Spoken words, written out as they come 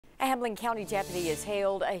A Hamblen County deputy is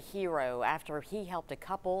hailed a hero after he helped a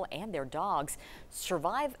couple and their dogs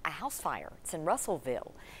survive a house fire. It's in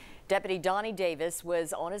Russellville. Deputy Donnie Davis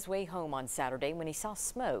was on his way home on Saturday when he saw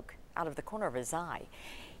smoke out of the corner of his eye.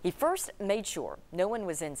 He first made sure no one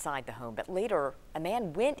was inside the home, but later a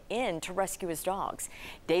man went in to rescue his dogs.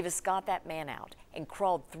 Davis got that man out and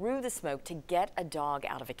crawled through the smoke to get a dog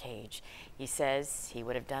out of a cage. He says he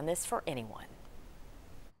would have done this for anyone.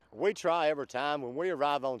 We try every time when we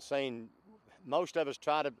arrive on scene. Most of us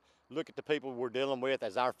try to look at the people we're dealing with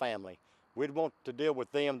as our family. We'd want to deal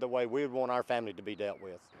with them the way we'd want our family to be dealt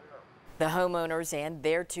with. The homeowners and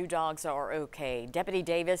their 2 dogs are okay. Deputy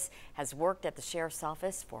Davis has worked at the sheriff's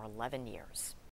office for 11 years.